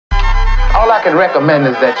All I can recommend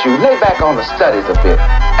is that you lay back on the studies a bit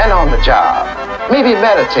and on the job. Maybe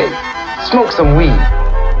meditate, smoke some weed.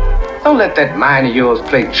 Don't let that mind of yours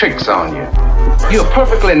play tricks on you. You're a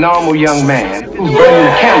perfectly normal young man who's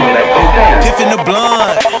burning a candle at both ends. Piffing the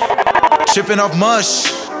blunt, tripping off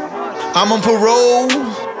mush. I'm on parole,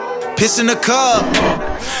 pissing the cup.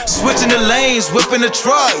 Switching the lanes, whipping the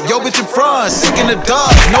truck. Yo, bitch in front, sick in the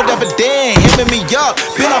dark. No dividend, hemming me up.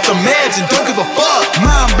 Been off the meds and don't give a fuck.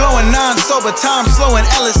 Mind blowing, non-sober, time slowing.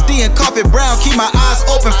 LSD and coffee brown, keep my eyes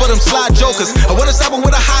open for them slide jokers. I wanna stop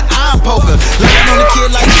with a hot iron poker. Lying on the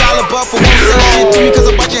kid like Shia LaBeouf. Won't say shit to me cause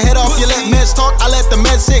I bite your head off. You let meds talk, I let the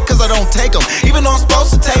meds sit cause I don't take them. Even though I'm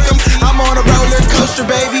supposed to take them, I'm on a roller coaster,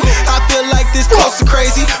 baby. I feel like this close to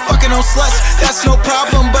crazy. Fucking on sluts, that's no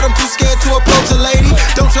problem, but I'm too scared to approach a lady.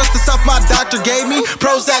 Don't trust the stuff my doctor gave me.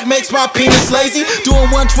 Prozac makes my penis lazy.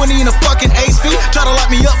 Doing 120 in a fucking ace fee. Try to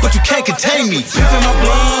lock me up, but you can't contain me. Piffing my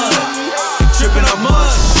blood, tripping on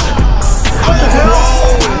mush. I'm on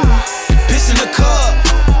parole, pissing the cup,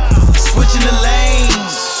 switching the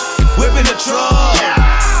lanes, whipping the truck.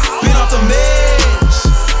 Been off the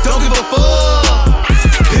meds, don't give a fuck.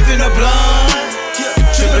 Piffing the blunt,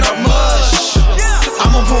 tripping on mush.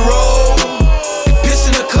 I'm on parole,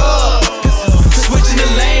 pissing the cup, switching the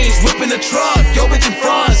lanes, whipping the truck. Yo, bitch in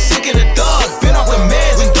front, sick in the dark. Been off the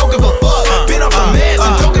meds and don't give a fuck. Been off the meds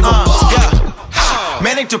and don't give a fuck.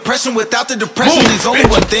 Manic depression without the depression leaves only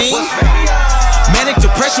one thing. Manic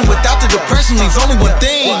depression without the depression leaves only one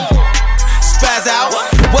thing. Spaz out.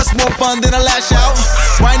 What's more fun than a lash out?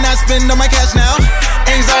 Why not spend on my cash now?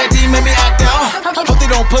 Anxiety made me act out. Hope they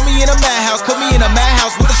don't put me in a madhouse. Put me in a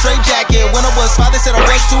madhouse with a straight jacket. When I was 5, they said I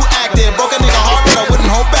was too active. Broke a nigga heart, but I wouldn't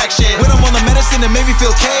hold back shit. When I'm on the medicine, it made me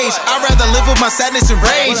feel caged. I'd rather live with my sadness and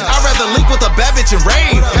rage. I'd rather link with a bad bitch and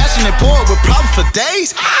rave. Passionate poor with problems for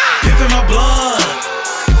days. Piffing my blood,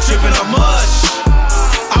 tripping on mush.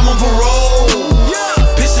 I'm on parole,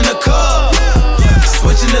 pissing the cup,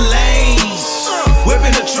 switching the lanes,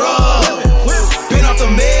 whipping the truck. Been off the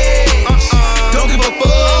meds, don't give a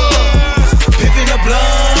fuck. Piffing the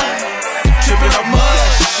blunt, tripping on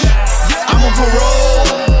mush. I'm on parole,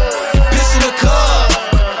 pissing the cup,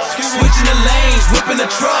 switching the lanes, whipping the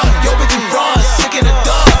truck. Yo, bitch in front, sick in the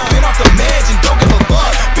dark. Been off the meds and don't give a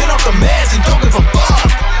fuck. Been off the meds and don't give a fuck.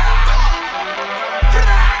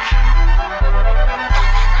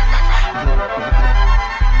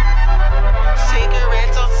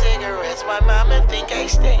 Cigarettes on cigarettes, my mama think I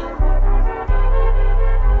stink.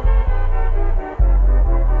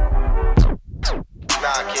 Nah,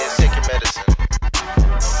 I can't take your medicine.